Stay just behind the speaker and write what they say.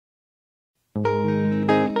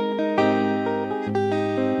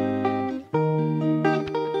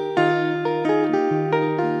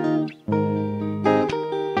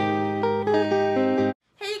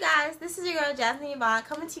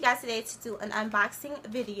coming to you guys today to do an unboxing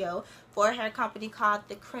video for a hair company called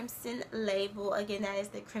the Crimson Label. Again, that is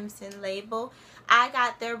the Crimson Label. I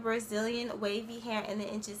got their Brazilian wavy hair in the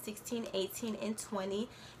inches 16, 18, and 20.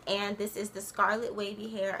 And this is the Scarlet Wavy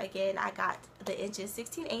hair. Again, I got the inches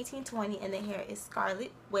 16, 18, 20, and the hair is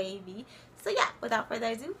Scarlet Wavy. So yeah, without further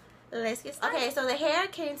ado, let's get started. Okay, so the hair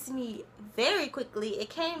came to me very quickly. It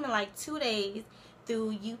came in like 2 days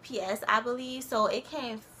through UPS, I believe. So it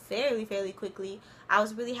came fairly quickly. I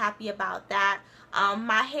was really happy about that.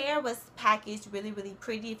 My hair was packaged really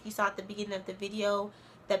pretty. If you saw at the beginning of the video,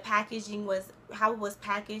 the packaging was, how it was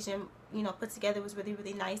packaged and put together was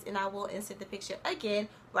really nice, and I will insert the picture again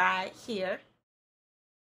right here.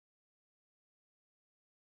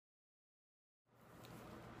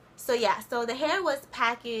 So yeah, so the hair was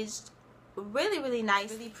packaged really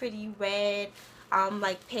nice, really pretty red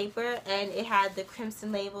like paper, and it had the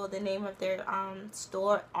Crimson Label, the name of their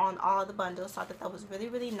store, on all the bundles. So I thought that was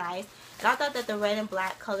really nice, and I thought that the red and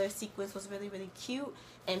black color sequence was really cute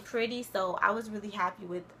and pretty. So I was really happy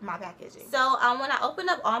with my packaging. So when I open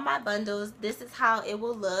up all my bundles, this is how it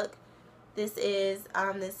will look. This is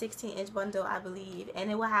the 16-inch bundle, I believe,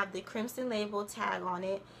 and it will have the Crimson Label tag on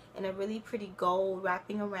it and a really pretty gold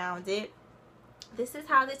wrapping around it. This is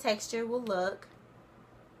how the texture will look.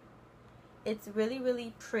 It's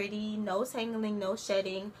really pretty. No tangling, no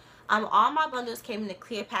shedding. All my bundles came in a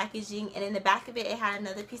clear packaging, and in the back of it, it had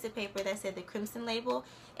another piece of paper that said the Crimson Label,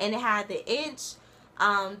 and it had the inch,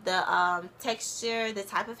 the texture, the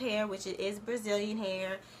type of hair, which it is Brazilian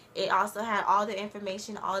hair. It also had all their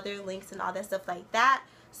information, all their links, and all that stuff like that.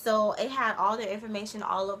 So it had all their information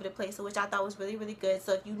all over the place, which I thought was really good.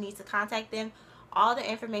 So if you need to contact them, all the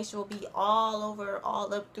information will be all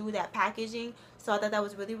up through that packaging. So I thought that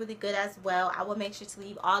was really good as well. I will make sure to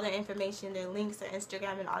leave all their information, their links, their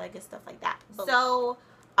Instagram, and all that good stuff like that. So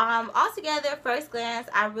altogether, first glance,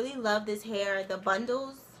 I really love this hair. The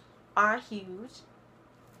bundles are huge.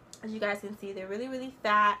 As you guys can see, they're really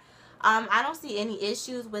fat. I don't see any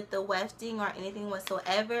issues with the wefting or anything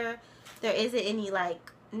whatsoever. There isn't any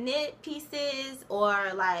like knit pieces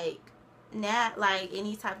or like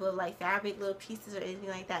any type of like fabric little pieces or anything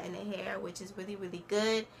like that in the hair, which is really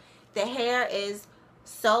good. The hair is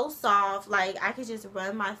so soft, like I could just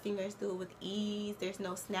run my fingers through it with ease. There's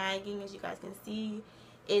no snagging, as you guys can see.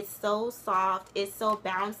 It's so soft, it's so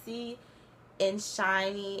bouncy and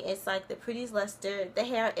shiny. It's like the prettiest luster. The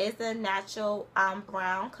hair is a natural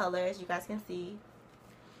brown color, as you guys can see,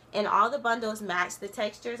 and all the bundles match. The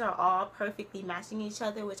textures are all perfectly matching each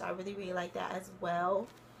other, which I really like that as well.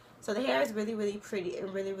 So the hair is really pretty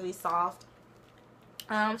and really soft.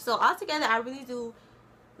 So altogether, I really do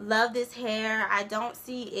love this hair. I don't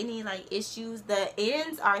see any like issues. The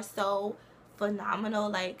ends are so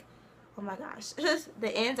phenomenal, like, oh my gosh.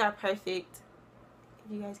 The ends are perfect.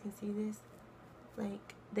 If you guys can see this,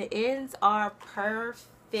 like the ends are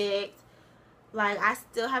perfect. Like I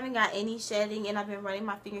still haven't got any shedding, and I've been running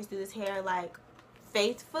my fingers through this hair like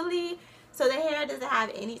faithfully. So the hair doesn't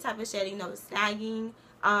have any type of shedding, no snagging,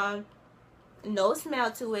 no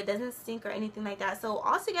smell to it, doesn't stink or anything like that. So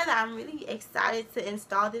altogether, I'm really excited to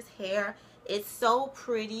install this hair. It's so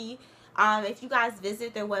pretty. If you guys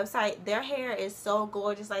visit their website, their hair is so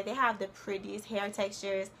gorgeous. Like they have the prettiest hair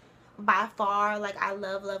textures by far. Like I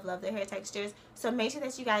love their hair textures. So make sure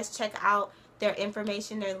that you guys check out their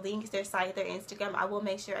information, their links, their site, their Instagram. I will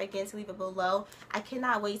make sure again to leave it below. I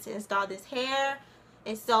cannot wait to install this hair.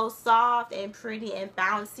 It's so soft and pretty and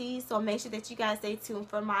bouncy. So make sure that you guys stay tuned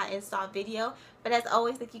for my install video. But as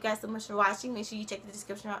always, thank you guys so much for watching. Make sure you check the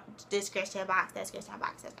description box.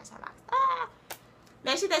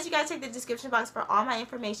 Make sure that you guys check the description box for all my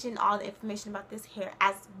information, all the information about this hair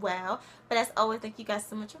as well. But as always, thank you guys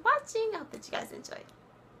so much for watching. I hope that you guys enjoyed.